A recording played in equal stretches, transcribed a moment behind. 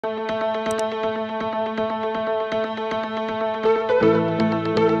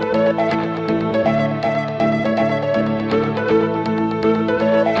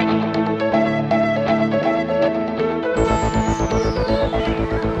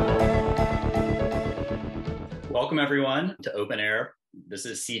Welcome everyone to OpenAir. This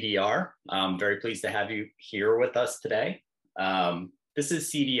is CDR. I'm very pleased to have you here with us today. This is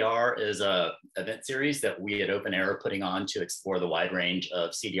CDR is a event series that we at OpenAir are putting on to explore the wide range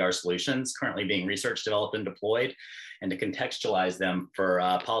of CDR solutions currently being researched, developed, and deployed, and to contextualize them for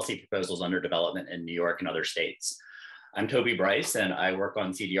policy proposals under development in New York and other states. I'm Toby Bryce, and I work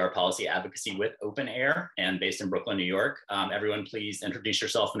on CDR policy advocacy with OpenAir and based in Brooklyn, New York. Everyone, please introduce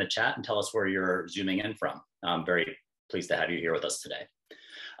yourself in the chat and tell us where you're zooming in from. I'm very pleased to have you here with us today.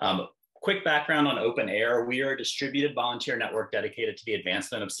 Quick background on OpenAir. We are a distributed volunteer network dedicated to the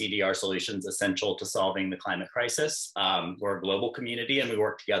advancement of CDR solutions essential to solving the climate crisis. We're a global community and we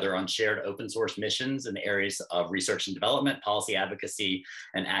work together on shared open source missions in the areas of research and development, policy advocacy,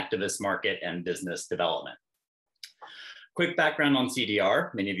 and activist market and business development. Quick background on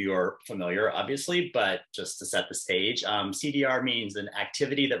CDR. Many of you are familiar, obviously, but just to set the stage, CDR means an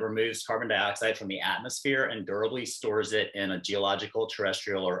activity that removes carbon dioxide from the atmosphere and durably stores it in a geological,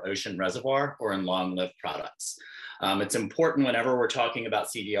 terrestrial, or ocean reservoir or in long-lived products. It's important whenever we're talking about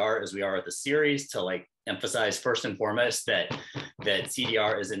CDR, as we are at the series, to emphasize first and foremost that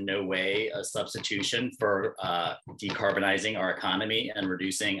CDR is in no way a substitution for decarbonizing our economy and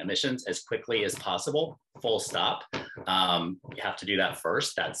reducing emissions as quickly as possible, full stop. You have to do that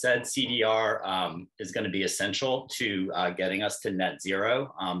first. That said, CDR is going to be essential to getting us to net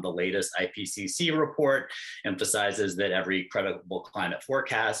zero. The latest IPCC report emphasizes that every credible climate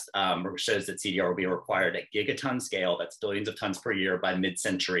forecast shows that CDR will be required at gigaton scale, that's billions of tons per year, by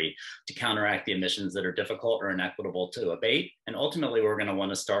mid-century to counteract the emissions that are difficult or inequitable to abate. And ultimately, we're going to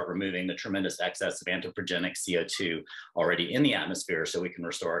want to start removing the tremendous excess of anthropogenic CO2 already in the atmosphere so we can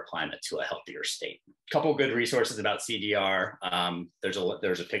restore our climate to a healthier state. A couple good resources about CDR.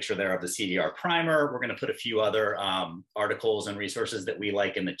 There's a picture there of the CDR primer. We're going to put a few other articles and resources that we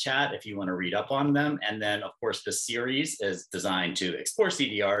like in the chat if you want to read up on them. And then, of course, the series is designed to explore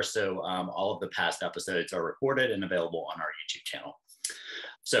CDR. So all of the past episodes are recorded and available on our YouTube channel.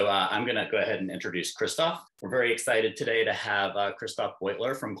 So I'm going to go ahead and introduce Christoph. We're very excited today to have Christoph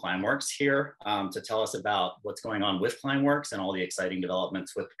Beuttler from Climeworks here to tell us about what's going on with Climeworks and all the exciting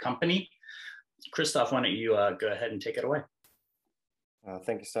developments with the company. Christoph, why don't you go ahead and take it away?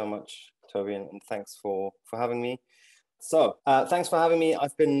 Thank you so much, Toby, and thanks for having me. So thanks for having me.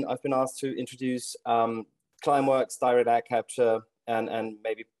 I've been asked to introduce Climeworks, direct air capture, and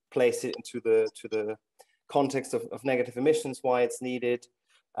maybe place it into the context of negative emissions, why it's needed,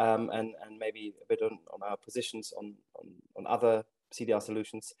 and maybe a bit on our positions on other CDR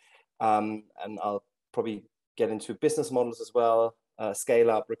solutions. And I'll probably get into business models as well, scale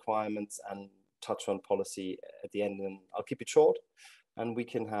up requirements, and touch on policy at the end. And I'll keep it short, and we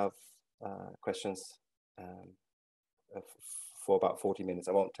can have questions for about 40 minutes.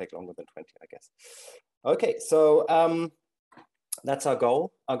 I won't take longer than 20, I guess. Okay, so that's our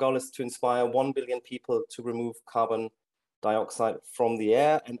goal. Our goal is to inspire 1 billion people to remove carbon dioxide from the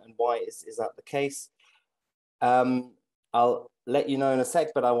air. And why is that the case? I'll let you know in a sec,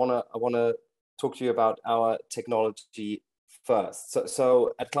 but I wanna talk to you about our technology first.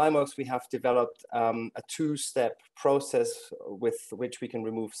 So at Climeworks, we have developed a two-step process with which we can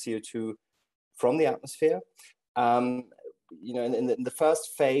remove CO2 from the atmosphere. In the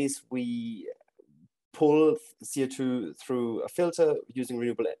first phase, we pull CO2 through a filter using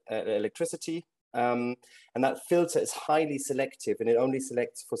renewable electricity. And that filter is highly selective and it only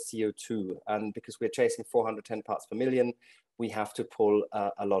selects for CO2. And because we're chasing 410 parts per million, we have to pull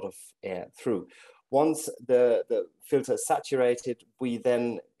a lot of air through. Once the filter is saturated, we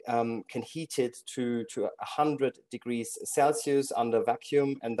then can heat it to 100 degrees Celsius under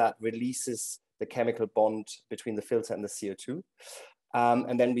vacuum, and that releases the chemical bond between the filter and the CO2.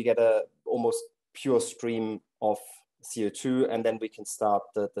 And then we get a almost pure stream of CO2, and then we can start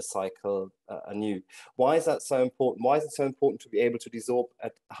the cycle anew. Why is that so important? Why is it so important to be able to desorb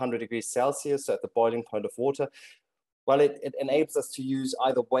at 100 degrees Celsius, so at the boiling point of water? Well, it enables us to use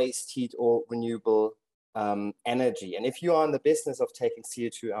either waste heat or renewable energy. And if you are in the business of taking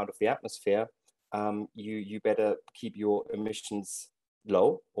CO2 out of the atmosphere, you better keep your emissions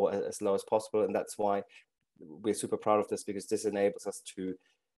low, or as low as possible. And that's why we're super proud of this, because this enables us to,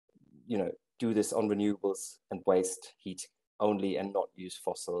 do this on renewables and waste heat only and not use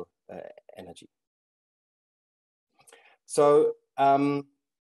fossil energy. So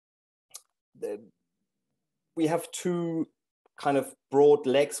we have two kind of broad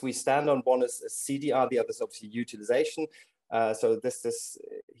legs we stand on. One is CDR, the other is obviously utilization. So this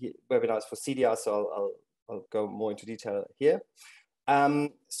webinar is for CDR, so I'll go more into detail here.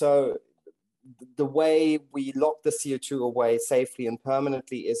 So the way we lock the CO2 away safely and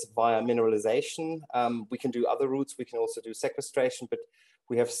permanently is via mineralization. We can do other routes. We can also do sequestration, but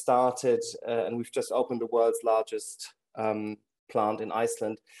we have started, and we've just opened the world's largest plant in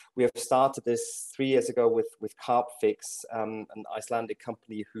Iceland. We have started this 3 years ago with CarbFix, an Icelandic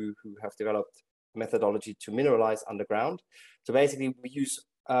company who have developed a methodology to mineralize underground. So basically we use,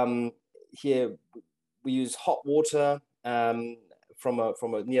 here, we use hot water from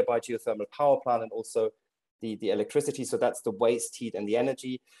a nearby geothermal power plant, and also the electricity. So that's the waste heat and the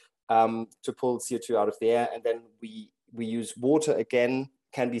energy to pull CO2 out of the air. And then we use water again,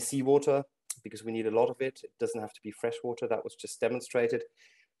 can be seawater, because we need a lot of it. It doesn't have to be fresh water. That was just demonstrated,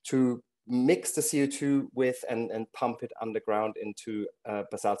 to mix the CO2 with and pump it underground into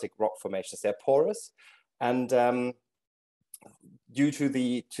basaltic rock formations. They're porous, and due to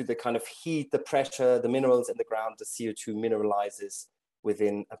the kind of heat, the pressure, the minerals in the ground, the CO2 mineralizes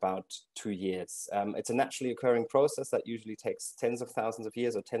within about 2 years. It's a naturally occurring process that usually takes tens of thousands of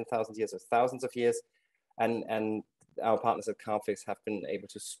years, or 10,000 years, or thousands of years. And our partners at CarbFix have been able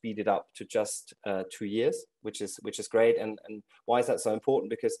to speed it up to just 2 years, which is great. And why is that so important?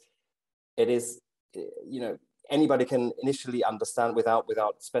 Because it is, anybody can initially understand without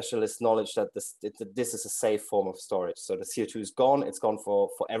specialist knowledge that this is a safe form of storage. So the CO2 is gone, it's gone for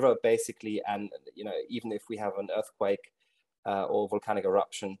forever, basically. And even if we have an earthquake or volcanic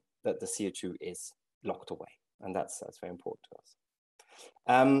eruption, that the CO2 is locked away. And that's very important to us.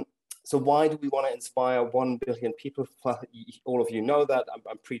 So why do we want to inspire 1 billion people? Well, all of you know that.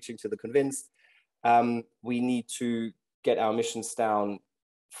 I'm preaching to the convinced. We need to get our emissions down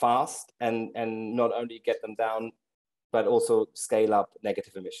fast, and not only get them down, but also scale up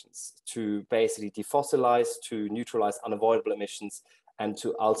negative emissions to basically defossilize, to neutralize unavoidable emissions, and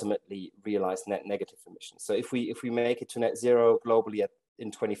to ultimately realize net negative emissions. So if we make it to net zero globally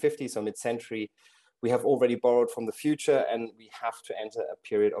in 2050, so mid-century, we have already borrowed from the future, and we have to enter a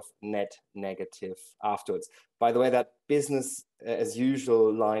period of net negative afterwards. By the way, that business as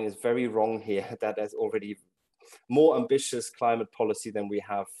usual line is very wrong here. That is already more ambitious climate policy than we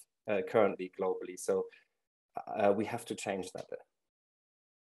have currently globally. So we have to change that.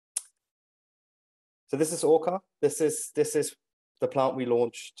 So this is Orca. This is the plant we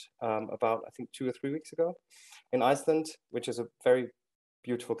launched about, I think, 2 or 3 weeks ago in Iceland, which is a very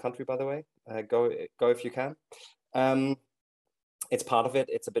beautiful country, by the way. Go if you can. It's part of it.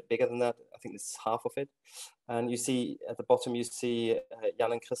 It's a bit bigger than that. I think this is half of it. And you see at the bottom, you see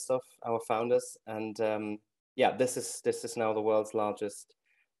Jan and Christoph, our founders. And yeah, this is now the world's largest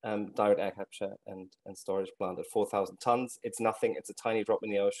direct air capture and storage plant at 4,000 tons. It's nothing. It's a tiny drop in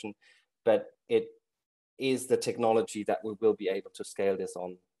the ocean, but it is the technology that we will be able to scale this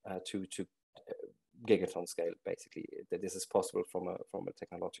on to gigaton scale. Basically, that this is possible from a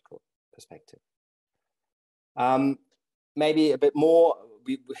technological perspective. Maybe a bit more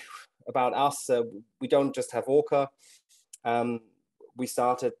about us. We don't just have Orca. We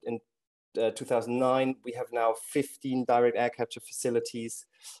started in 2009. We have now 15 direct air capture facilities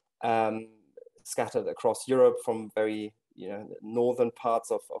scattered across Europe, from very northern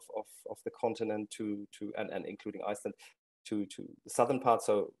parts of the continent to and including Iceland to the southern part.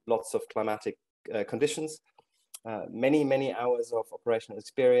 So lots of climatic conditions, many hours of operational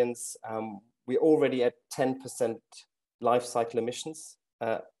experience. We're already at 10% life cycle emissions.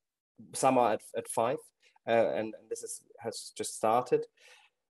 Some are at 5%, and this has just started.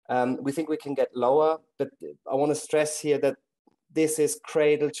 We think we can get lower, but I want to stress here that this is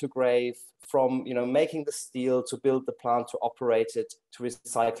cradle to grave, from making the steel, to build the plant, to operate it, to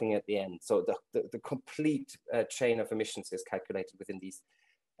recycling at the end. So the complete chain of emissions is calculated within these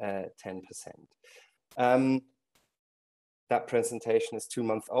 10%. That presentation is 2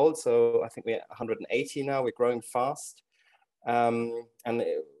 months old, so I think we're at 180 now. We're growing fast, and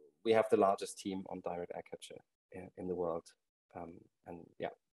we have the largest team on direct air capture in the world. And yeah,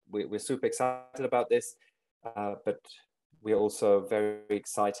 we're super excited about this, but we're also very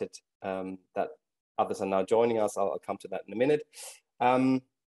excited that others are now joining us. I'll come to that in a minute.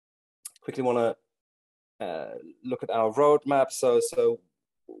 Quickly want to look at our roadmap. So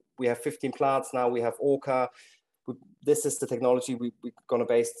we have 15 plants now. We have Orca. This is the technology we're going to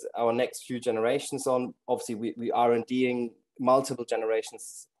base our next few generations on. Obviously, we R&Ding multiple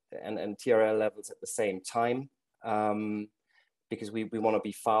generations and TRL levels at the same time, because we want to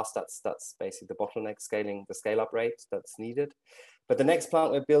be fast. That's basically the bottleneck, scaling the scale-up rate that's needed. But the next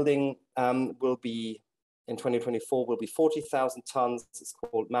plant we're building will be, in 2024, will be 40,000 tons. It's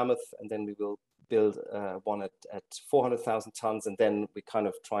called Mammoth, and then we will build one at 400,000 tons, and then we're kind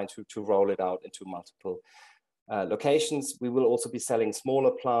of trying to roll it out into multiple locations. We will also be selling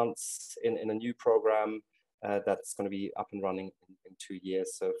smaller plants in a new program that's going to be up and running in 2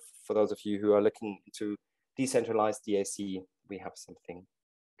 years. So for those of you who are looking into decentralized DAC, we have something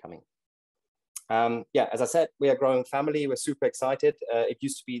coming. Yeah, as I said, we are a growing family. We're super excited. It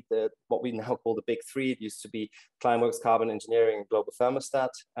used to be what we now call the big three. It used to be Climeworks, Carbon Engineering, and Global Thermostat,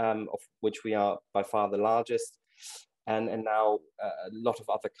 of which we are by far the largest. And now a lot of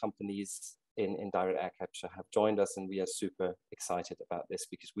other companies in direct air capture have joined us, and we are super excited about this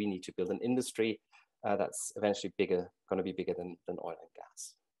because we need to build an industry that's eventually going to be bigger than oil and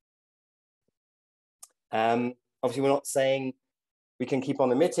gas. Obviously, we're not saying we can keep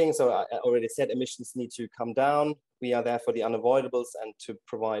on emitting. So I already said emissions need to come down. We are there for the unavoidables and to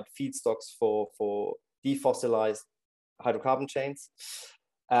provide feedstocks for defossilized hydrocarbon chains.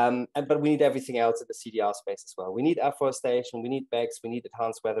 But we need everything else in the CDR space as well. We need afforestation, we need BECCS, we need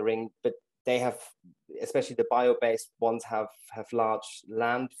enhanced weathering, but they have, especially the bio-based ones, have large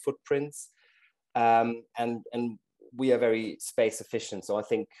land footprints. And we are very space efficient. So I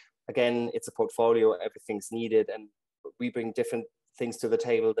think, again, it's a portfolio, everything's needed, and we bring different things to the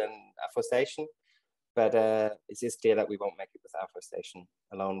table than afforestation, but it is clear that we won't make it with afforestation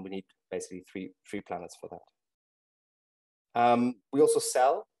alone. We need basically three planets for that. We also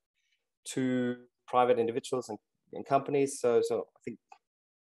sell to private individuals and companies. So I think,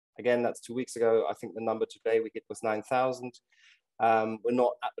 again, that's 2 weeks ago. I think the number today we hit was 9,000. We're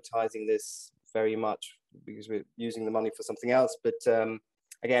not advertising this very much because we're using the money for something else, but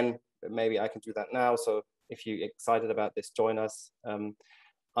again, maybe I can do that now. So if you're excited about this, join us. I'm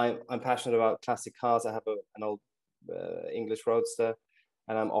passionate about classic cars. I have an old English Roadster,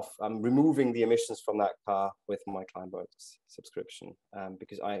 and I'm removing the emissions from that car with my Climeworks subscription,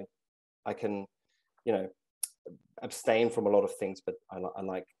 because I can, abstain from a lot of things, but I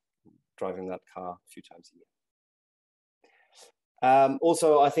like driving that car a few times a year.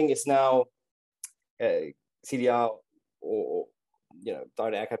 Also, I think it's now CDR or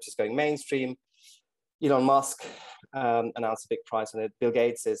direct air capture is going mainstream. Elon Musk announced a big price on it. Bill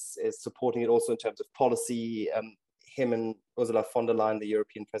Gates is supporting it also in terms of policy. Him and Ursula von der Leyen, the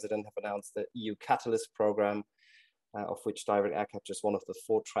European president, have announced the EU Catalyst program, of which direct air capture is one of the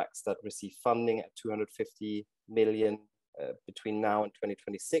 4 tracks that receive funding at 250 million between now and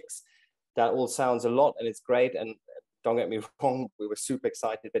 2026. That all sounds a lot, and it's great. And don't get me wrong, we were super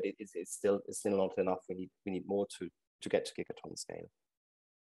excited, but it's still not enough. We need more to get to gigaton scale.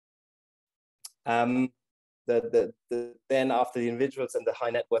 Then after the individuals and the high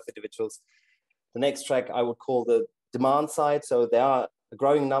net worth individuals, the next track I would call the demand side. So there are a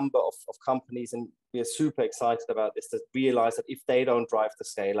growing number of companies, and we are super excited about this, to realize that if they don't drive the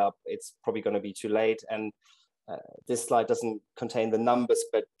scale up, it's probably going to be too late. And this slide doesn't contain the numbers,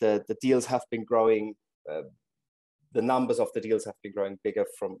 but the deals have been growing. The numbers of the deals have been growing bigger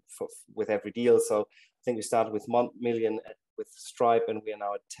with every deal. So I think we started with 1 million with Stripe, and we are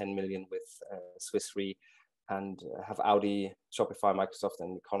now at 10 million with Swiss Re, and have Audi, Shopify, Microsoft,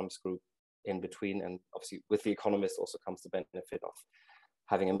 and Economist Group in between. And obviously with the Economist also comes the benefit of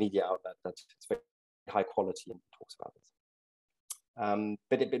having a media outlet that's very high quality and talks about it.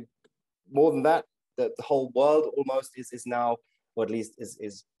 But more than that, the whole world almost is now, or at least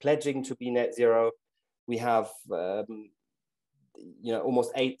is pledging to be net zero. We have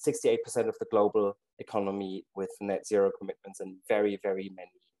almost 68% of the global economy with net zero commitments, and very, very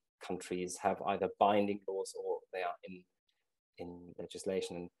many countries have either binding laws or they are in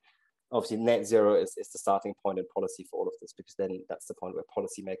legislation. And obviously net zero is the starting point in policy for all of this, because then that's the point where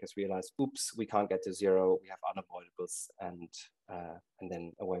policymakers realize, oops, we can't get to zero, we have unavoidables, and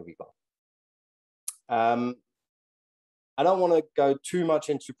then away we go. I don't want to go too much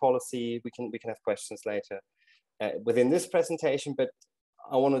into policy. We can have questions later within this presentation, but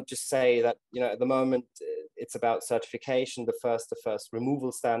I want to just say that at the moment it's about certification. The first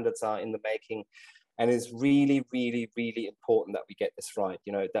removal standards are in the making, and it's really, really, really important that we get this right.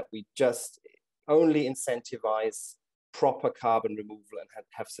 That we just only incentivize proper carbon removal and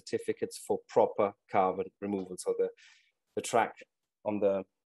have certificates for proper carbon removal. So the track on the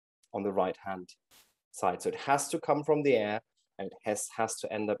right hand side. So it has to come from the air, and it has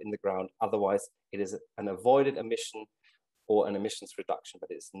to end up in the ground. Otherwise, it is an avoided emission or an emissions reduction,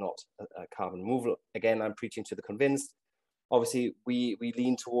 but it's not a carbon removal. Again, I'm preaching to the convinced. Obviously, we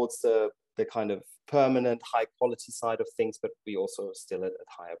lean towards the kind of permanent, high quality side of things, but we also still at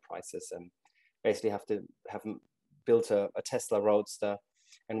higher prices, and basically have built a Tesla Roadster,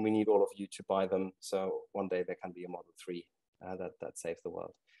 and we need all of you to buy them. So one day there can be a Model 3 that saves the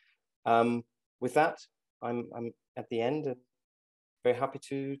world. With that, I'm at the end and very happy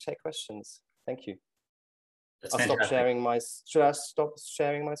to take questions. Thank you. That's I'll fantastic. stop sharing my, should I stop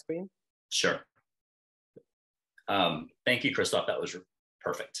sharing my screen? Sure. Thank you, Christoph. That was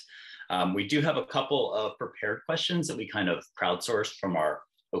perfect. We do have a couple of prepared questions that we kind of crowdsourced from our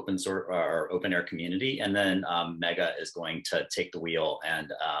OpenAir community, and then Megha is going to take the wheel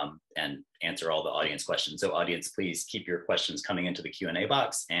and answer all the audience questions. So audience, please keep your questions coming into the Q&A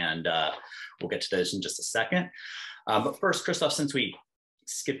box, and we'll get to those in just a second. But first, Christoph, since we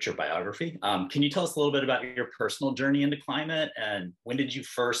skipped your biography, can you tell us a little bit about your personal journey into climate, and when did you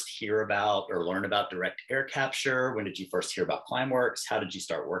first hear about or learn about direct air capture? When did you first hear about Climeworks? How did you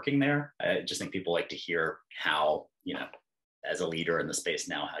start working there? I just think people like to hear how, you know, as a leader in the space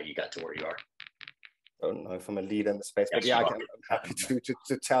now, how you got to where you are. I don't know if I'm a leader in the space, but yeah, Sure. I'm happy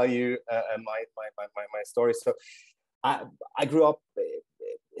to tell you my story. So I grew up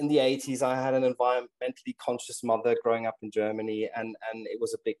in the 80s. I had an environmentally conscious mother growing up in Germany, and it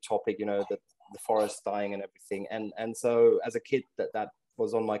was a big topic, you know, the forest dying and everything. And so as a kid, that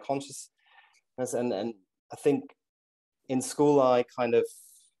was on my consciousness. And I think in school, I kind of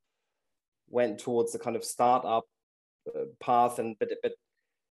went towards the kind of startup path, and but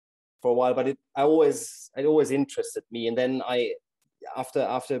for a while, but it always interested me. And then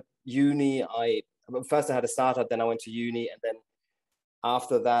after uni, first I had a startup, then I went to uni, and then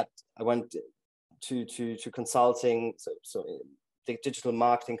after that I went to consulting, so digital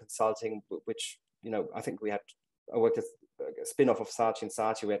marketing consulting, which, you know, I worked as a spin-off of Saatchi and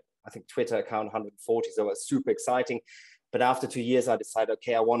Saatchi. We had, I think, Twitter account 140, so it was super exciting. But after 2 years, I decided,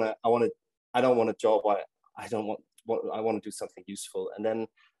 okay, I don't want a job. I want to do something useful. And then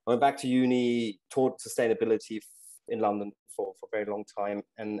I went back to uni, taught sustainability in London for a very long time,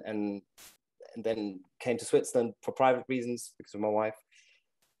 and then came to Switzerland for private reasons because of my wife.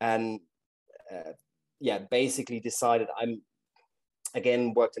 And yeah, basically decided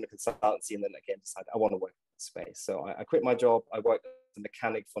again worked in a consultancy, and then again decided I want to work in space. So I quit my job. I worked as a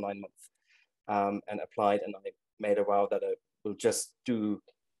mechanic for 9 months and applied, and I made a vow that I will just do,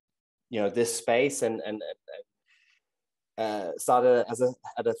 you know, this space, and started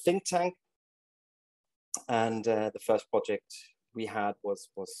at a think tank. And the first project we had was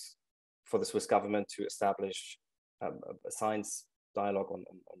for the Swiss government to establish a science dialogue on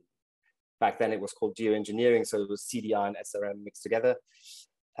back then it was called geoengineering, so it was CDR and SRM mixed together.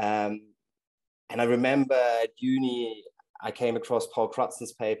 And I remember at uni, I came across Paul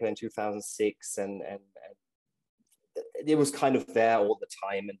Crutzen's paper in 2006, and it was kind of there all the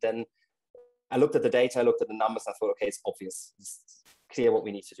time. And then I looked at the data, I looked at the numbers, and I thought, okay, it's obvious, it's clear what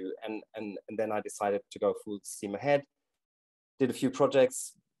we need to do. And then I decided to go full steam ahead. Did a few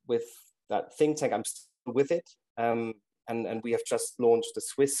projects with that think tank. I'm still with it. And we have just launched the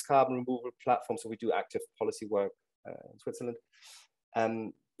Swiss carbon removal platform. So we do active policy work in Switzerland.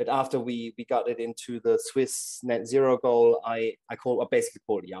 But after we got it into the Swiss net zero goal, I basically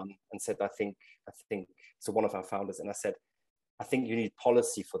called Jan and said, I think, so one of our founders, and I said, I think you need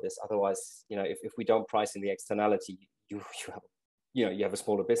policy for this. Otherwise, you know, if we don't price in the externality, you have a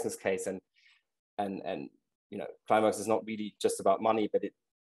smaller business case, and you know, Climeworks is not really just about money, but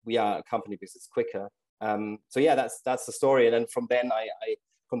we are a company because it's quicker. So yeah, that's the story. And then from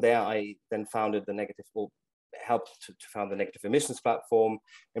there I then founded the helped to found the negative emissions platform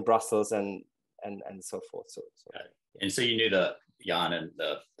in Brussels, and so forth. So. And so you knew the Jan and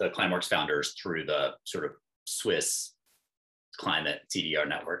the Climeworks founders through the sort of Swiss climate CDR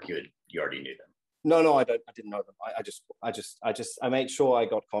network. You already knew them. No, I didn't know them. I made sure I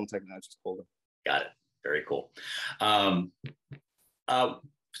got contact, and I just called them. Got it. Very cool.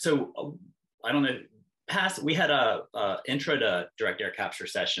 So I don't know. We had a intro to direct air capture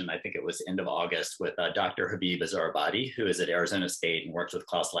session. I think it was end of August with Dr. Habib Azarabadi, who is at Arizona State and works with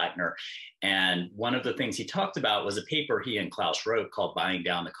Klaus Lackner. And one of the things he talked about was a paper he and Klaus wrote called Buying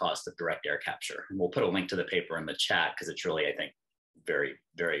Down the Cost of Direct Air Capture. And we'll put a link to the paper in the chat because it's really, I think, very,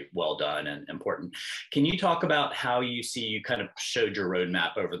 very well done and important. Can you talk about how you kind of showed your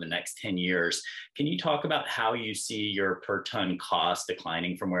roadmap over the next 10 years. Can you talk about how you see your per ton cost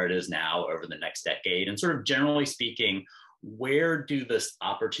declining from where it is now over the next decade? And sort of generally speaking, where do the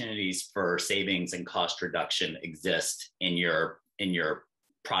opportunities for savings and cost reduction exist in your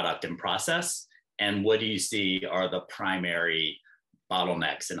product and process? And what do you see are the primary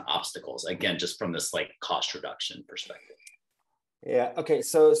bottlenecks and obstacles? Again, just from this like cost reduction perspective. Yeah, okay,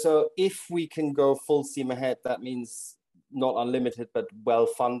 so if we can go full steam ahead, that means not unlimited, but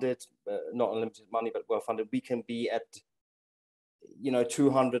well-funded, not unlimited money, but well-funded. We can be at,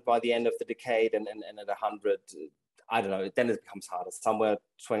 200 by the end of the decade, and at 100, I don't know, then it becomes harder, somewhere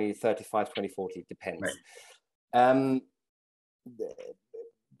 2035, 2040, depends. Right.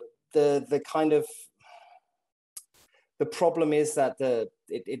 The kind of the problem is that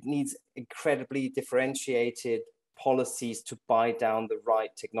it needs incredibly differentiated policies to buy down the right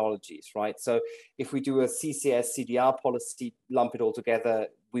technologies, right? So if we do a CCS CDR policy, lump it all together,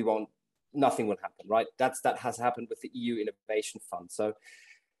 nothing will happen, right? That has happened with the EU Innovation Fund. So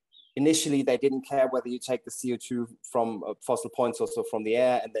initially they didn't care whether you take the CO2 from fossil point source or from the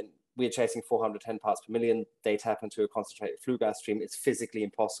air, and then we're chasing 410 parts per million, they tap into a concentrated flue gas stream. It's physically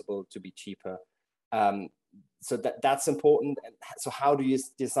impossible to be cheaper. So that's important. And so how do you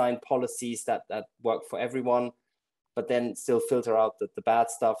design policies that work for everyone, but then still filter out the bad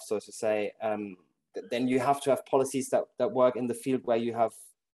stuff, so to say? Then you have to have policies that work in the field where you have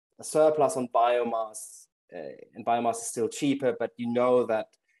a surplus on biomass, and biomass is still cheaper, but you know that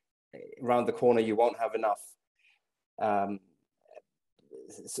around the corner you won't have enough.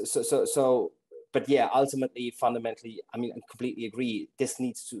 But yeah, ultimately, fundamentally, I mean, I completely agree.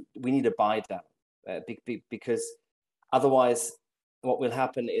 We need a buy down. Because otherwise what will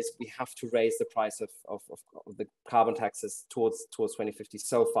happen is we have to raise the price of the carbon taxes towards 2050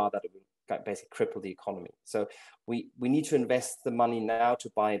 so far that it will basically cripple the economy. So we need to invest the money now to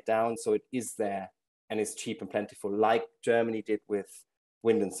buy it down so it is there and is cheap and plentiful, like Germany did with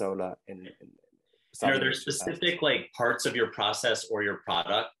wind and solar in are there specific like parts of your process or your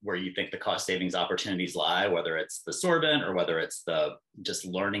product where you think the cost savings opportunities lie, whether it's the sorbent or whether it's the just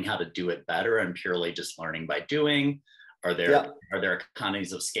learning how to do it better and purely just learning by doing? Are there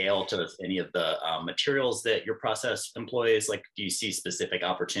economies of scale to any of the materials that your process employs? Like, do you see specific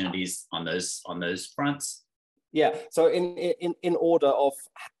opportunities on those fronts? Yeah. So in order of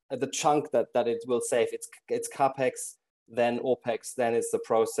the chunk that it will save, it's capex, then OPEX, then it's the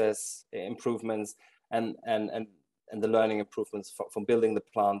process improvements and the learning improvements from building the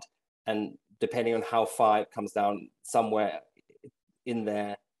plant. And depending on how far it comes down, somewhere in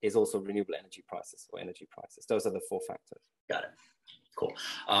there is also renewable energy prices or energy prices. Those are the four factors. Got it. Cool.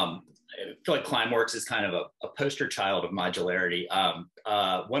 I feel like Climeworks is kind of a poster child of modularity.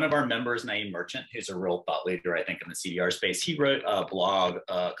 One of our members, Naeem Merchant, who's a real thought leader, I think, in the CDR space, he wrote a blog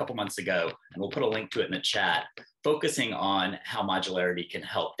a couple months ago, and we'll put a link to it in the chat, focusing on how modularity can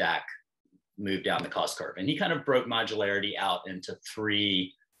help DAC move down the cost curve. And he kind of broke modularity out into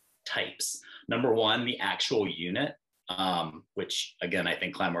three types. Number one, the actual unit, which again, I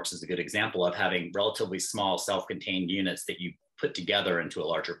think Climeworks is a good example of having relatively small self-contained units that you put together into a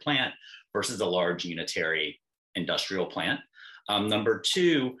larger plant versus a large unitary industrial plant. Number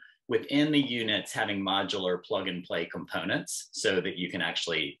two, within the units, having modular plug and play components so that you can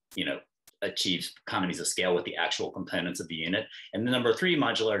actually, achieve economies of scale with the actual components of the unit. And then number three,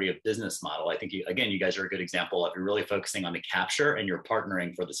 modularity of business model. I think, you guys are a good example of you're really focusing on the capture and you're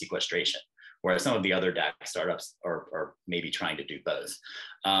partnering for the sequestration, whereas some of the other DAC startups are maybe trying to do both.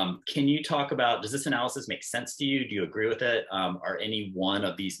 Can you talk about, does this analysis make sense to you? Do you agree with it? Are any one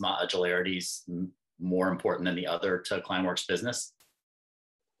of these modularities more important than the other to Climeworks business?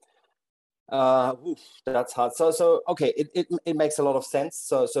 That's hard. So okay, it makes a lot of sense.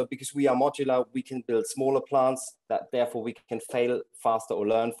 So because we are modular, we can build smaller plants that therefore we can fail faster or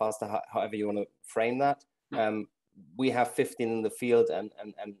learn faster, however you want to frame that. We have 15 in the field, and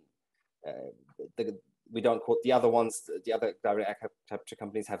we don't quote the other ones. The other direct air capture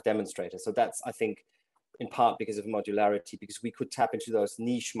companies have demonstrators. So that's, I think, in part because of modularity, because we could tap into those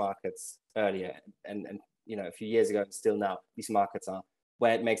niche markets earlier, and a few years ago and still now, these markets are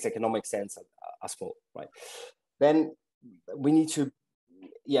where it makes economic sense are small, right? Then we need to,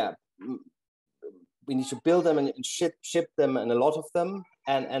 build them and ship them, and a lot of them,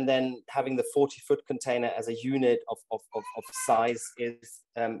 and then having the 40-foot container as a unit of size is,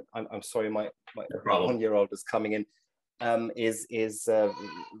 I'm sorry, my 1-year-old is coming in, is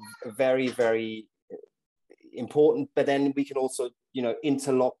very, very important. But then we can also,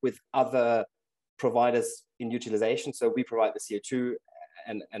 interlock with other providers in utilization. So we provide the CO2,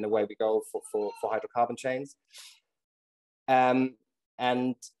 and away we go for hydrocarbon chains. The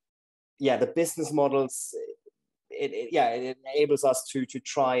business models, it enables us to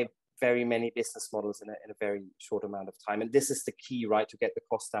try very many business models in a very short amount of time. And this is the key, right, to get the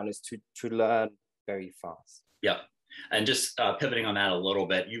cost down, is to learn very fast. Yeah. And just pivoting on that a little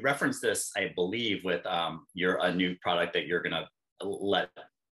bit, you referenced this, I believe, with a new product that you're going to let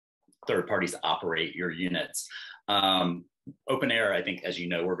third parties operate your units. OpenAir, I think, as you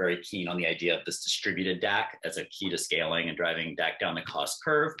know, we're very keen on the idea of this distributed DAC as a key to scaling and driving DAC down the cost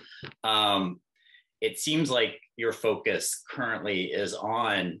curve. It seems like your focus currently is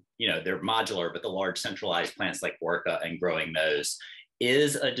on, they're modular, but the large centralized plants like Orca and growing those.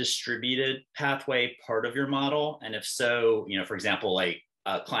 Is a distributed pathway part of your model? And if so, for example, like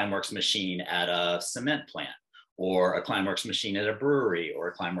a Climeworks machine at a cement plant, or a Climeworks machine at a brewery, or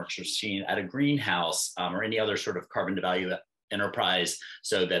a Climeworks machine at a greenhouse, or any other sort of carbon to value enterprise,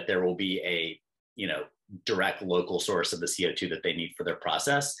 so that there will be a, direct local source of the CO2 that they need for their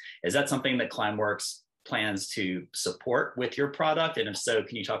process. Is that something that Climeworks plans to support with your product? And if so,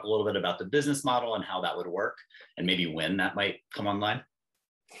 can you talk a little bit about the business model and how that would work, and maybe when that might come online?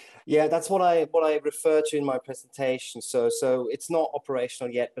 Yeah, that's what I refer to in my presentation. So it's not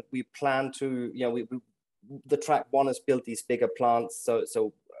operational yet, but we plan to, the track one is build these bigger plants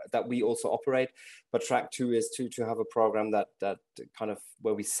so that we also operate, but track two is to have a program that kind of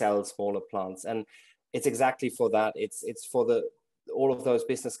where we sell smaller plants. And it's exactly for that. It's for all of those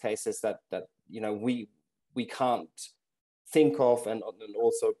business cases that we can't think of, and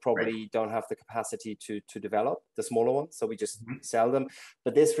also probably don't have the capacity to develop the smaller ones. So we just sell them.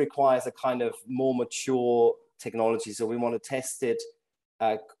 But this requires a kind of more mature technology. So we want to test it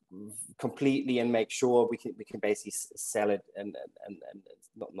completely and make sure we can basically sell it and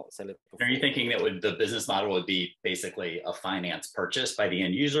not sell it before. Are you thinking that the business model would be basically a finance purchase by the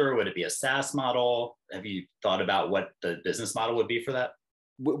end user? Would it be a SaaS model? Have you thought about what the business model would be for that?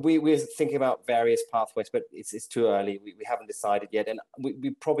 We're thinking about various pathways, but it's too early. We haven't decided yet, and we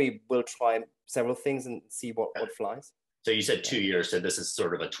probably will try several things and see what flies. So you said 2 years, so this is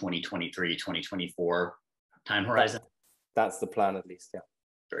sort of a 2023, 2024 time horizon? That's the plan, at least, yeah.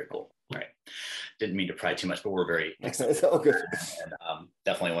 Very cool. All right. Didn't mean to pry too much, but we're very excited. It's all good. And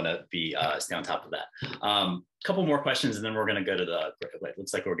definitely want to be stay on top of that. Couple more questions, and then we're going to go to it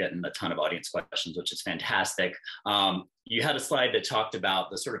looks like we're getting a ton of audience questions, which is fantastic. You had a slide that talked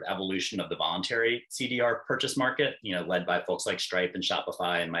about the sort of evolution of the voluntary CDR purchase market, led by folks like Stripe and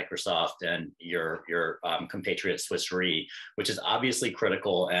Shopify and Microsoft and your compatriot Swiss Re, which is obviously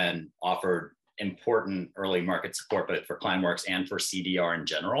critical and offered important early market support both for Climeworks and for CDR in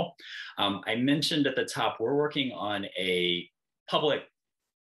general. I mentioned at the top, we're working on a public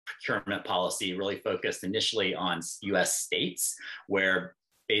procurement policy really focused initially on US states, where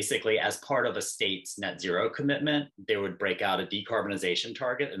basically as part of a state's net zero commitment, they would break out a decarbonization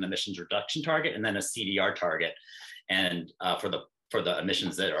target, an emissions reduction target, and then a CDR target, and for the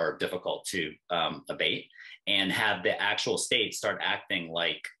emissions that are difficult to abate, and have the actual state start acting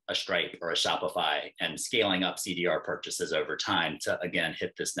like a Stripe or a Shopify and scaling up CDR purchases over time to, again,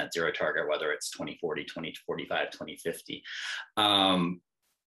 hit this net zero target, whether it's 2040, 2045, 2050.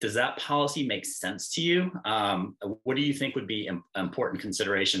 Does that policy make sense to you? What do you think would be an important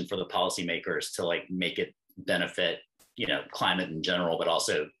consideration for the policymakers to make it benefit, climate in general, but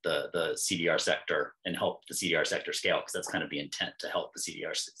also the CDR sector and help the CDR sector scale? Because that's kind of the intent, to help the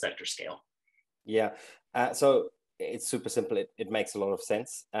CDR sector scale. Yeah, so it's super simple. It makes a lot of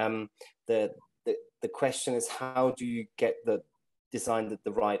sense. The question is, how do you get design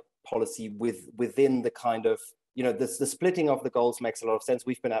the right policy within the kind of, the splitting of the goals makes a lot of sense.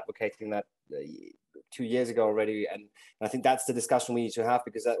 We've been advocating that 2 years ago already, and I think that's the discussion we need to have,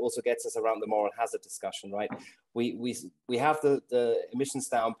 because that also gets us around the moral hazard discussion, right? We have the emissions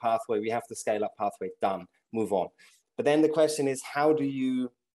down pathway, we have the scale up pathway done, move on. But then the question is, how do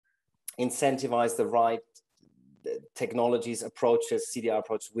you incentivize the right technologies, approaches, CDR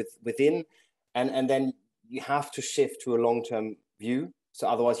approach within, and then you have to shift to a long-term view. So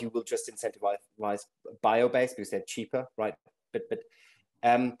otherwise you will just incentivize bio-based because they're cheaper, right? But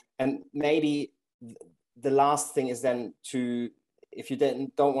and maybe the last thing is then if you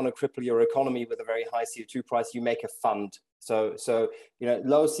don't want to cripple your economy with a very high CO2 price, you make a fund. So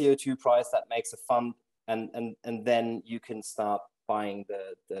low CO2 price that makes a fund, and then you can start buying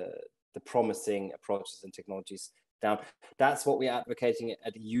the promising approaches and technologies down. That's what we're advocating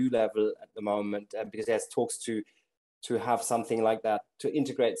at EU level at the moment, because there's talks to have something like that, to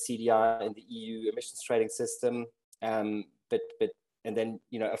integrate CDR in the EU emissions trading system. And then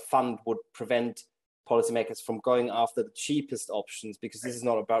a fund would prevent policymakers from going after the cheapest options, because this is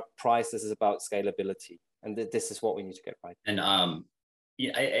not about price, this is about scalability, and this is what we need to get right. And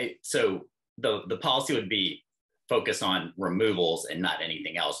so the policy would be focused on removals and not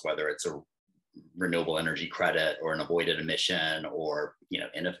anything else, whether it's a renewable energy credit or an avoided emission or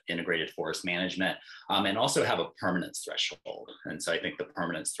integrated forest management, and also have a permanence threshold. And so I think the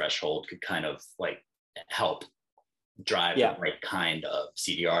permanence threshold could kind of help drive the right kind of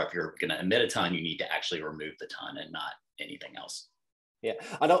CDR. If you're going to emit a ton, you need to actually remove the ton and not anything else. Yeah,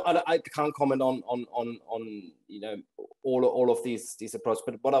 I can't comment on all of these approaches,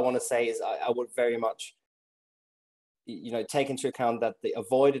 but what I want to say is I would very much take into account that the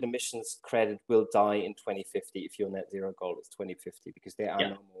avoided emissions credit will die in 2050 if your net zero goal is 2050, because there are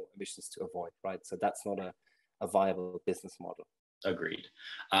no more emissions to avoid, right? So that's not a viable business model. Agreed.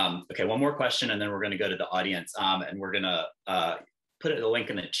 Okay, one more question, and then we're going to go to the audience, and we're going to put a link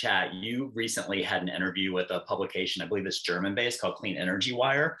in the chat. You recently had an interview with a publication, I believe it's German-based, called Clean Energy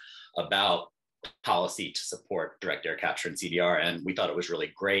Wire, about policy to support direct air capture and CDR, and we thought it was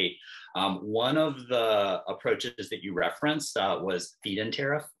really great. One of the approaches that you referenced was feed-in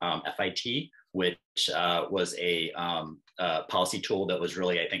tariff, FIT, which was a policy tool that was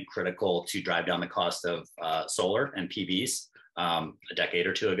really, I think, critical to drive down the cost of solar and PVs a decade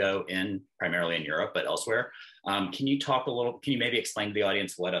or two ago, primarily in Europe, but elsewhere. Can you maybe explain to the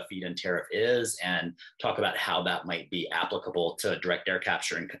audience what a feed-in tariff is and talk about how that might be applicable to direct air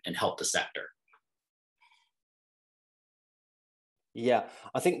capture and help the sector? Yeah,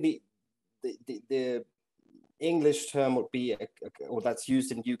 I think the English term would be, or that's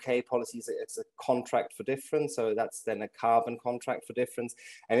used in UK policies, it's a contract for difference. So that's then a carbon contract for difference.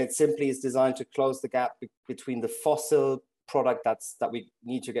 And it simply is designed to close the gap between the fossil product that we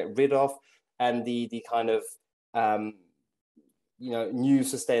need to get rid of and the kind of, new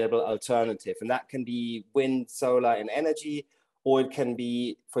sustainable alternative. And that can be wind, solar, and energy, or it can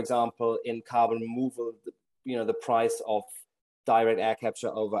be, for example, in carbon removal, the price of direct air capture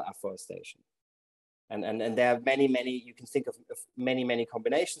over afforestation. And there are many, you can think of many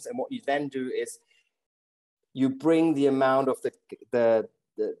combinations. And what you then do is you bring the amount of the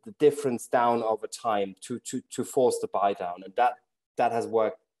difference down over time to force the buy down. And that has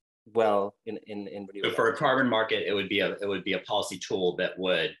worked well in renewable. So for a carbon market, it would be a policy tool that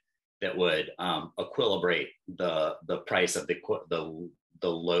would equilibrate the price of the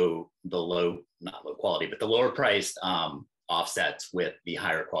low, not low quality, but the lower priced offsets with the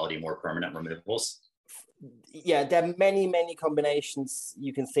higher quality, more permanent removals. Yeah, there are many combinations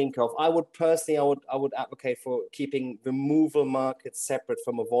you can think of. I would advocate for keeping removal markets separate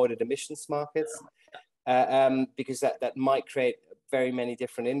from avoided emissions markets, because that might create very many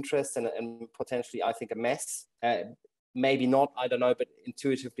different interests and potentially, I think, a mess. Maybe not, I don't know, but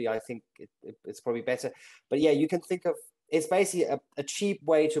intuitively, I think it's probably better. But yeah, you can think of, it's basically a cheap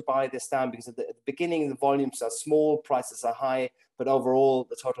way to buy this down, because at the beginning, the volumes are small, prices are high, but overall,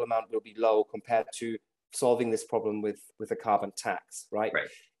 the total amount will be low compared to solving this problem with a carbon tax, right?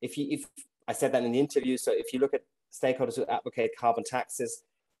 If I said that in the interview, so if you look at stakeholders who advocate carbon taxes,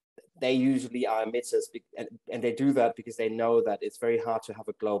 they usually are emitters, and they do that because they know that it's very hard to have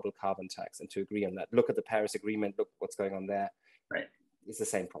a global carbon tax and to agree on that. Look at the Paris Agreement, look what's going on there. Right. It's the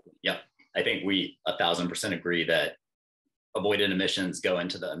same problem. Yeah, I think we 1000% agree that avoided emissions go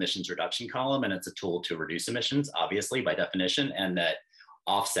into the emissions reduction column, and it's a tool to reduce emissions, obviously, by definition, and that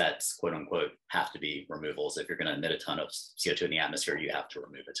offsets, quote unquote, have to be removals. If you're going to emit a ton of CO2 in the atmosphere, you have to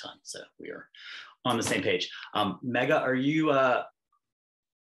remove a ton. So we are on the same page. Megha, are you,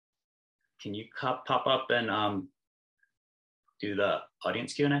 can you pop up and do the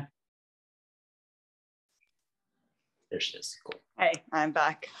audience Q&A? There she is, cool. Hey, I'm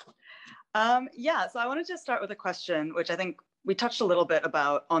back. Yeah, so I wanted to start with a question, which I think we touched a little bit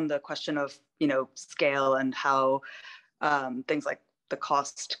about on the question of, scale and how things like the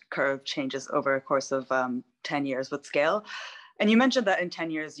cost curve changes over a course of 10 years with scale. And you mentioned that in 10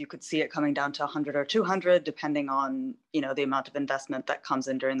 years, you could see it coming down to 100 or 200, depending on, the amount of investment that comes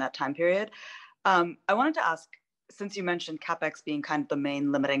in during that time period. I wanted to ask, since you mentioned CapEx being kind of the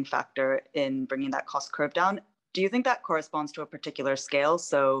main limiting factor in bringing that cost curve down, do you think that corresponds to a particular scale?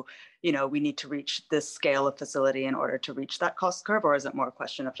 So, we need to reach this scale of facility in order to reach that cost curve, or is it more a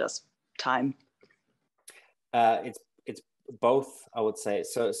question of just time? It's both, I would say.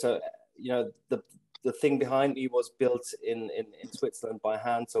 So the thing behind me was built in Switzerland by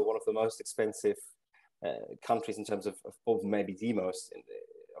hand, so one of the most expensive countries in terms of maybe the most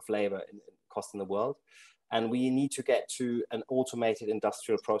of labor cost in the world. And we need to get to an automated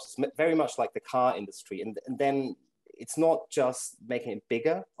industrial process, very much like the car industry. And then it's not just making it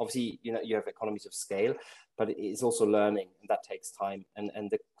bigger. Obviously, you have economies of scale, but it is also learning, and that takes time. And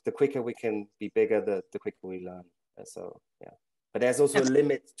the quicker we can be bigger, the quicker we learn. So yeah, but there's also a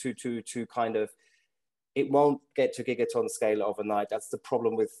limit to kind of, it won't get to gigaton scale overnight. That's the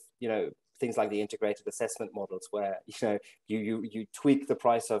problem with things like the integrated assessment models, where you tweak the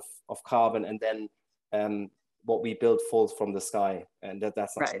price of carbon, and then what we build falls from the sky, and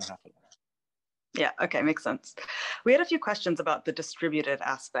that's not going to happen. Yeah, okay, makes sense. We had a few questions about the distributed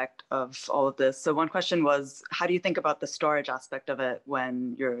aspect of all of this. So one question was, how do you think about the storage aspect of it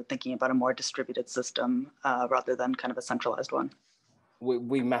when you're thinking about a more distributed system rather than kind of a centralized one?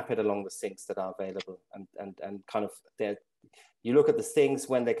 We map it along the sinks that are available, and kind of you look at the sinks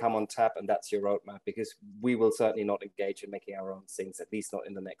when they come on tap, and that's your roadmap, because we will certainly not engage in making our own sinks, at least not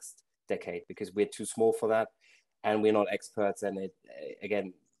in the next decade, because we're too small for that. and we're not experts. And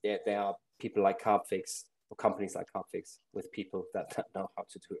again, there are people like Carbfix, or companies like Carbfix, with people that know how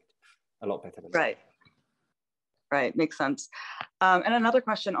to do it a lot better than right. Right, makes sense. And another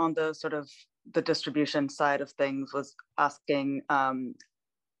question on the sort of the distribution side of things was asking,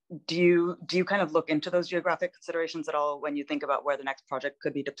 do you kind of look into those geographic considerations at all when you think about where the next project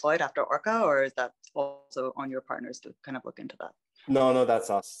could be deployed after Orca, or is that also on your partners to kind of look into that? No, that's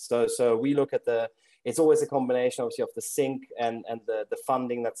us. So we look at it's always a combination, obviously, of the sync and the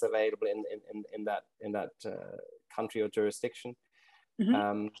funding that's available in that country or jurisdiction.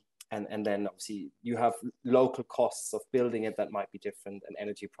 Mm-hmm. And then obviously you have local costs of building it that might be different, and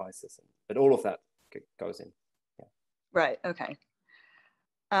energy prices, but all of that goes in. Yeah. Right, okay.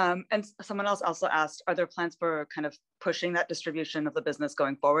 And someone else also asked, are there plans for kind of pushing that distribution of the business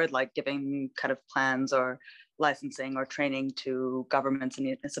going forward, like giving kind of plans or licensing or training to governments and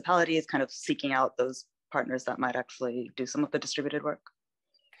municipalities, kind of seeking out those partners that might actually do some of the distributed work?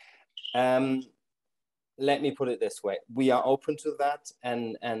 Let me put it this way: we are open to that,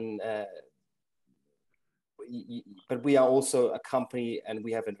 but we are also a company, and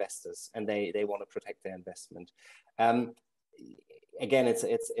we have investors, and they want to protect their investment. Again,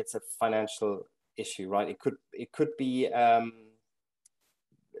 it's a financial issue, right? It could be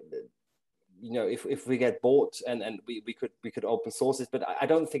if we get bought and we could open source it, but I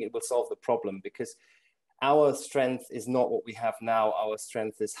don't think it will solve the problem, because our strength is not what we have now. Our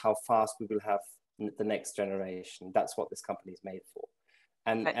strength is how fast we will have the next generation. That's what this company is made for,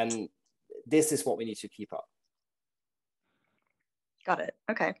 and this is what we need to keep up. Got it.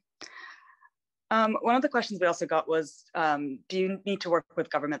 Okay. One of the questions we also got was, do you need to work with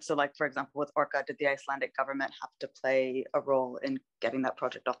governments? So like, for example, with Orca, did the Icelandic government have to play a role in getting that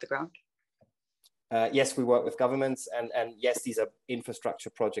project off the ground? Yes, we work with governments, and yes, these are infrastructure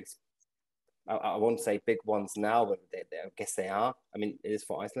projects. I won't say big ones now, but I guess they are. I mean, it is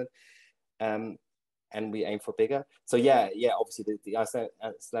for Iceland. And we aim for bigger. So yeah, obviously the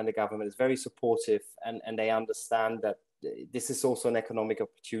Icelandic government is very supportive, and they understand that this is also an economic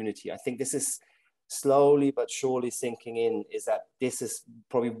opportunity. I think this is slowly but surely sinking in, is that this is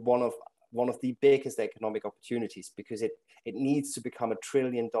probably one of the biggest economic opportunities, because it needs to become $1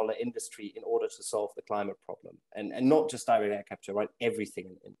 trillion industry in order to solve the climate problem, and not just direct air capture, right?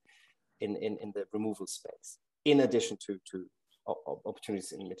 Everything in the removal space, in addition to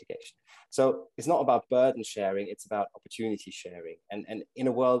opportunities in mitigation. So it's not about burden sharing, it's about opportunity sharing. And in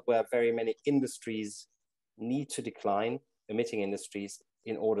a world where very many industries need to decline, emitting industries,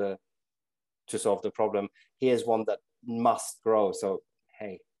 in order to solve the problem, here's one that must grow. So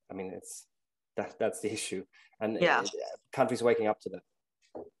hey, I mean, that's the issue, and yeah, countries waking up to that.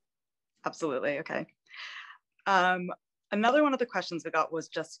 Absolutely. Okay. Another one of the questions we got was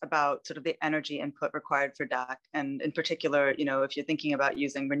just about sort of the energy input required for DAC. And in particular, if you're thinking about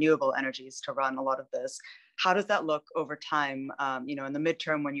using renewable energies to run a lot of this, how does that look over time? In the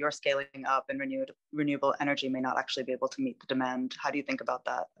midterm, when you're scaling up and renewable energy may not actually be able to meet the demand, how do you think about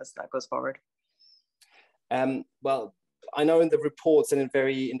that as that goes forward? Well, I know in the reports and in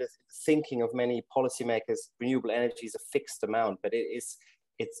the thinking of many policymakers, renewable energy is a fixed amount, but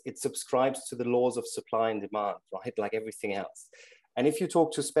it subscribes to the laws of supply and demand, right? Like everything else. And if you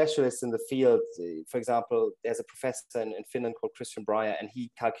talk to specialists in the field, for example, there's a professor in Finland called Christian Breyer, and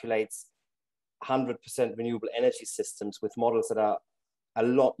he calculates 100% renewable energy systems with models that are a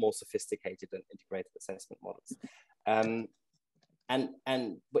lot more sophisticated than integrated assessment models. And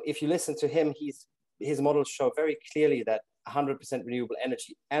if you listen to him, his models show very clearly that 100% renewable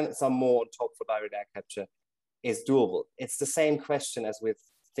energy and some more on top for direct air capture is doable. It's the same question as with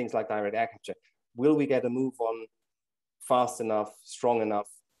things like direct air capture. Will we get a move on fast enough, strong enough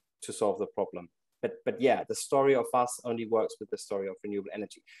to solve the problem? But yeah, the story of us only works with the story of renewable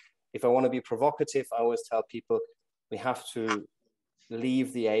energy. If I want to be provocative, I always tell people we have to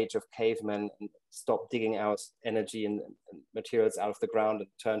leave the age of cavemen and stop digging out energy and materials out of the ground and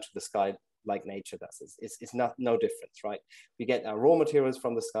turn to the sky like nature does. It's no difference, right? We get our raw materials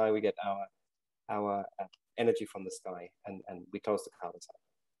from the sky, we get our energy from the sky, and we close the carbon cycle.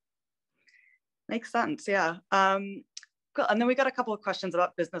 Makes sense, yeah. Cool. And then we got a couple of questions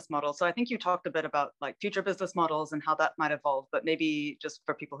about business models. So I think you talked a bit about like future business models and how that might evolve, but maybe just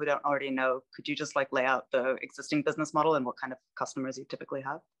for people who don't already know, could you just like lay out the existing business model and what kind of customers you typically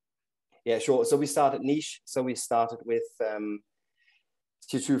have? Yeah, sure. So we started niche. So we started with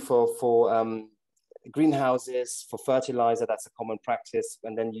CO2 for greenhouses, for fertilizer. That's a common practice,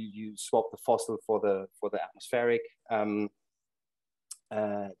 and then you swap the fossil for the atmospheric.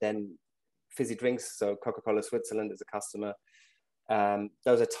 Then fizzy drinks. So Coca-Cola Switzerland is a customer.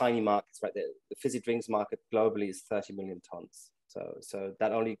 Those are tiny markets, right? The fizzy drinks market globally is 30 million tons. So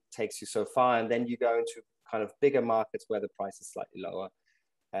that only takes you so far. And then you go into kind of bigger markets where the price is slightly lower.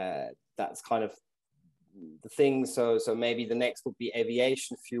 That's kind of the thing. So maybe the next would be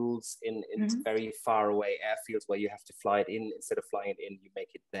aviation fuels in very far away airfields where you have to fly it in. Instead of flying it in, you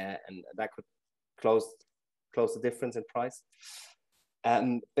make it there, and that could close the difference in price.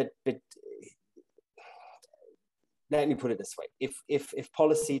 But let me put it this way: if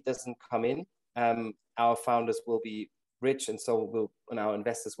policy doesn't come in, our founders will be rich, and and our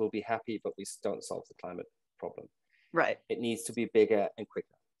investors will be happy, but we don't solve the climate problem. Right. It needs to be bigger and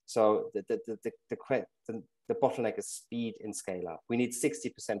quicker. So the bottleneck is speed in scale up. We need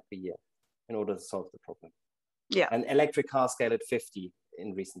 60% per year in order to solve the problem. Yeah. And electric cars scale at 50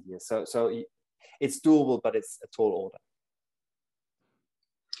 in recent years. So it's doable, but it's a tall order.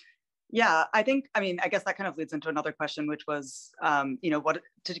 Yeah, I guess that kind of leads into another question, which was, what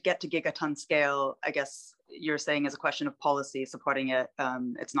to get to gigaton scale, I guess you're saying is a question of policy supporting it.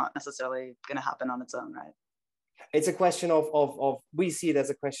 It's not necessarily going to happen on its own, right? It's a question of we see it as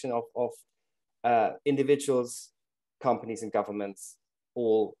a question of individuals, companies, and governments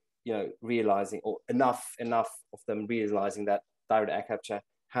all realizing, or enough of them realizing that direct air capture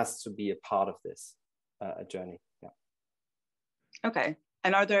has to be a part of this journey. Yeah. Okay.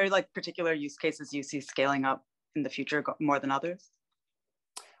 And are there like particular use cases you see scaling up in the future more than others?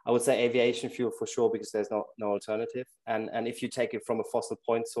 I would say aviation fuel for sure, because there's no alternative. And if you take it from a fossil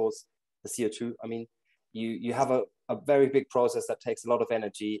point source, the CO2, you have a very big process that takes a lot of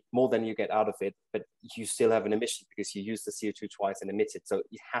energy, more than you get out of it, but you still have an emission because you use the CO2 twice and emit it. So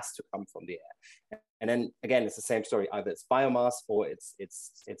it has to come from the air. And then again, it's the same story. Either it's biomass or it's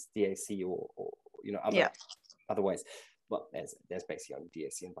DAC or other ways. Well, there's basically only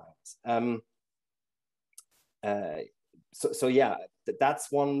DAC and biomass. So yeah,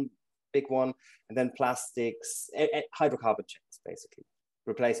 that's one big one. And then plastics, hydrocarbon chains, basically,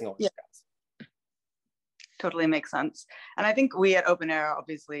 replacing oil and gas. Totally makes sense. And I think we at OpenAir,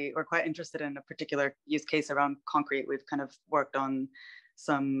 obviously, we're quite interested in a particular use case around concrete. We've kind of worked on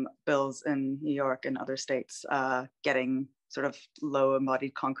some bills in New York and other states getting sort of low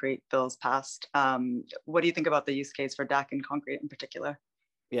embodied concrete bills passed. What do you think about the use case for DAC and concrete in particular?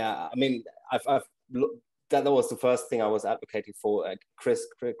 Yeah, that was the first thing I was advocating for. Chris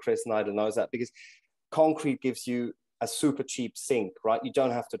Neidl knows that, because concrete gives you a super cheap sink, right? You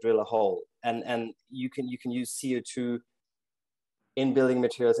don't have to drill a hole, and you can use CO2 in building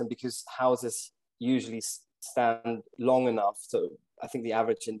materials, and because houses usually stand long enough, so I think the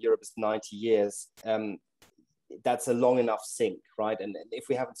average in Europe is 90 years. That's a long enough sink, right? And if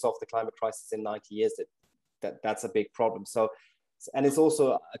we haven't solved the climate crisis in 90 years, that's a big problem. So, and it's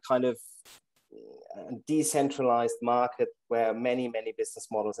also a kind of decentralized market where many business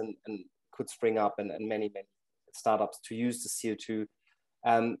models and could spring up, and many startups to use the CO2.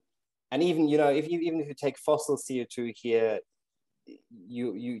 And even if you take fossil CO2 here,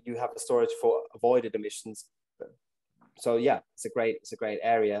 you have the storage for avoided emissions. So yeah, it's a great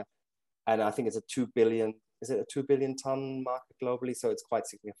area, and I think it's a 2 billion. Is it a 2 billion ton market globally? So it's quite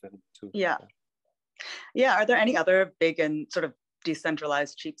significant too. Yeah. Are there any other big and sort of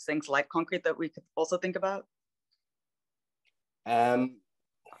decentralized cheap sinks like concrete that we could also think about? I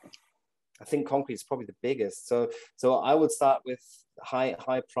think concrete is probably the biggest. So I would start with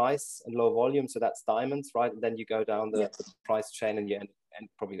high price and low volume. So that's diamonds, right? And then you go down the price chain, and you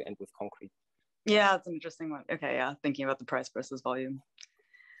probably end with concrete. Yeah, that's an interesting one. Okay, yeah, thinking about the price versus volume.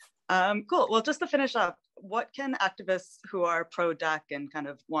 Cool. Well, just to finish up, what can activists who are pro DAC and kind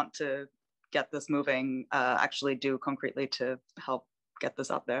of want to get this moving actually do concretely to help get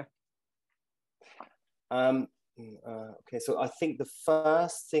this out there? Okay, so I think the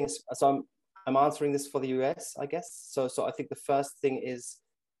first thing is, so I'm answering this for the US, I guess. So I think the first thing is,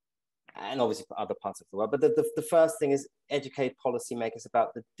 and obviously for other parts of the world, but the first thing is educate policymakers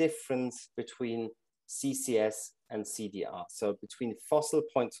about the difference between CCS and CDR. So between fossil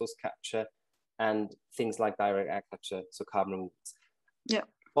point source capture and things like direct air capture, so carbon removals. Yeah.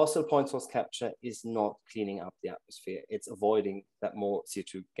 Fossil point source capture is not cleaning up the atmosphere. It's avoiding that more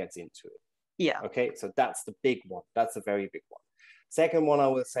CO2 gets into it. Yeah. Okay, so that's the big one. That's a very big one. Second one I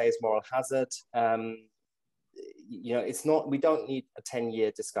would say is moral hazard. It's not, we don't need a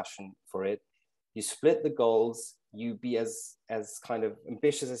 10-year discussion for it. You split the goals, you be as kind of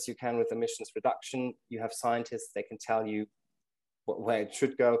ambitious as you can with emissions reduction. You have scientists, they can tell you where it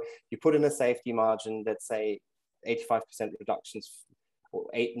should go. You put in a safety margin, let's say 85% reductions, or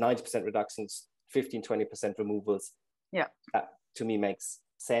 90% reductions, 15-20% removals. Yeah. That to me makes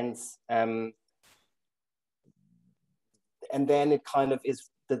sense. and then it kind of is,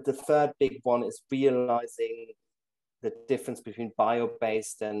 the third big one is realizing the difference between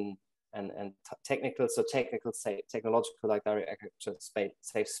bio-based and technical. So technological, like direct agriculture,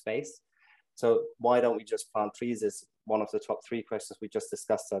 safe space. So why don't we just plant trees is one of the top 3 questions. We just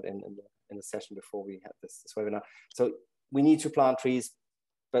discussed that in the session before we had this webinar. So we need to plant trees,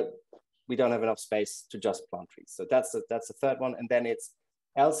 but we don't have enough space to just plant trees. So that's the third one. And then it's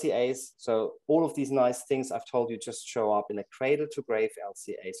LCAs. So all of these nice things I've told you just show up in a cradle to grave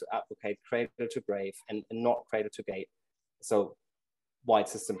LCA. So advocate cradle to grave and not cradle to gate. So wide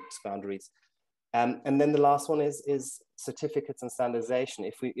system boundaries. And then the last one is certificates and standardization.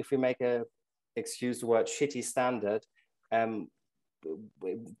 If we make excuse the word shitty standard, it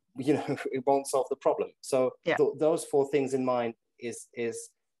won't solve the problem. So those 4 things in mind is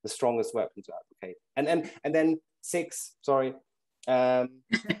the strongest weapon to advocate. And then 6, sorry. Always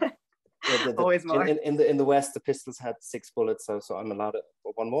more. In the West, the pistols had 6 bullets, so I'm allowed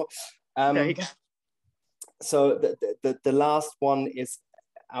one more. There you go. So the last one is,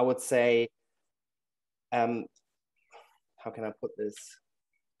 I would say, how can I put this?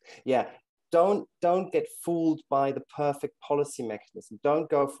 Yeah, don't get fooled by the perfect policy mechanism. Don't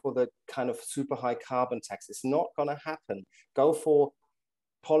go for the kind of super high carbon tax. It's not going to happen. Go for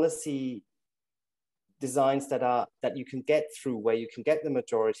policy designs that you can get through, where you can get the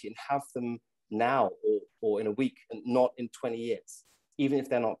majority and have them now or in a week, and not in 20 years, even if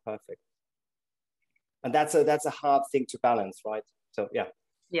they're not perfect. And that's a hard thing to balance, right? So yeah,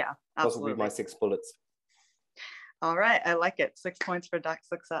 absolutely. Those will be my 6 bullets. All right, I like it. 6 points for DAC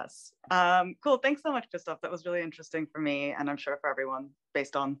success. Cool, thanks so much, Christoph. That was really interesting for me, and I'm sure for everyone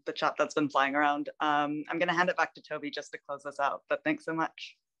based on the chat that's been flying around. I'm gonna hand it back to Toby just to close this out, but thanks so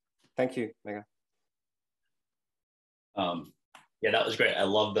much. Thank you, Megha. Yeah, that was great. I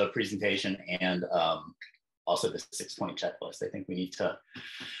love the presentation and also the 6-point checklist. I think we need to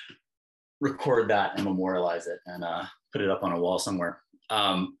record that and memorialize it and put it up on a wall somewhere.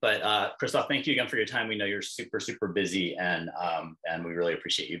 But Christoph, thank you again for your time. We know you're super, super busy, and we really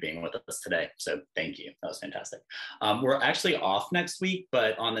appreciate you being with us today. So thank you. That was fantastic. We're actually off next week,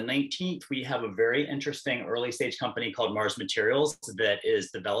 but on the 19th, we have a very interesting early stage company called Mars Materials that is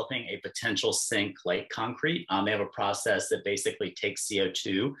developing a potential sink like concrete. They have a process that basically takes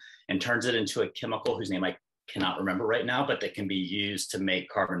CO2 and turns it into a chemical whose name I cannot remember right now, but that can be used to make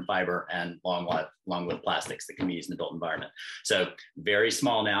carbon fiber and long-lived plastics that can be used in the built environment. So very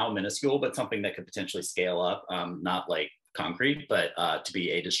small now, minuscule, but something that could potentially scale up, not like concrete, but to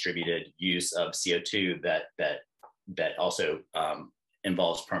be a distributed use of CO2 that also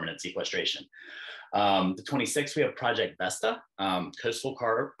involves permanent sequestration. The 26th, we have Project Vesta, coastal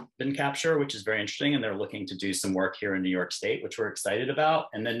carbon capture, which is very interesting, and they're looking to do some work here in New York State, which we're excited about.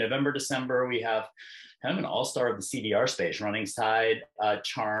 And then November, December, we have kind of an all-star of the CDR space, Running Tide,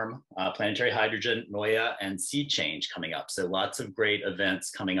 Charm, Planetary Hydrogen, Noia, and Seed Change coming up. So lots of great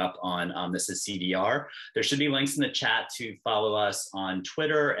events coming up on This Is CDR. There should be links in the chat to follow us on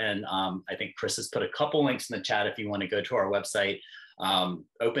Twitter. And I think Chris has put a couple links in the chat if you want to go to our website.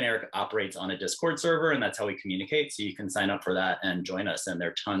 OpenAir operates on a Discord server, and that's how we communicate. So you can sign up for that and join us. And there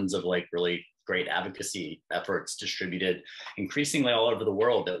are tons of like really great advocacy efforts distributed increasingly all over the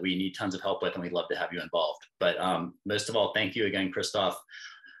world that we need tons of help with, and we'd love to have you involved. But most of all, thank you again, Christoph.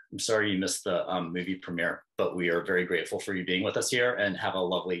 I'm sorry you missed the movie premiere, but we are very grateful for you being with us here, and have a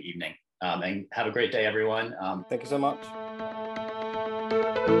lovely evening. And have a great day, everyone. Thank you so much.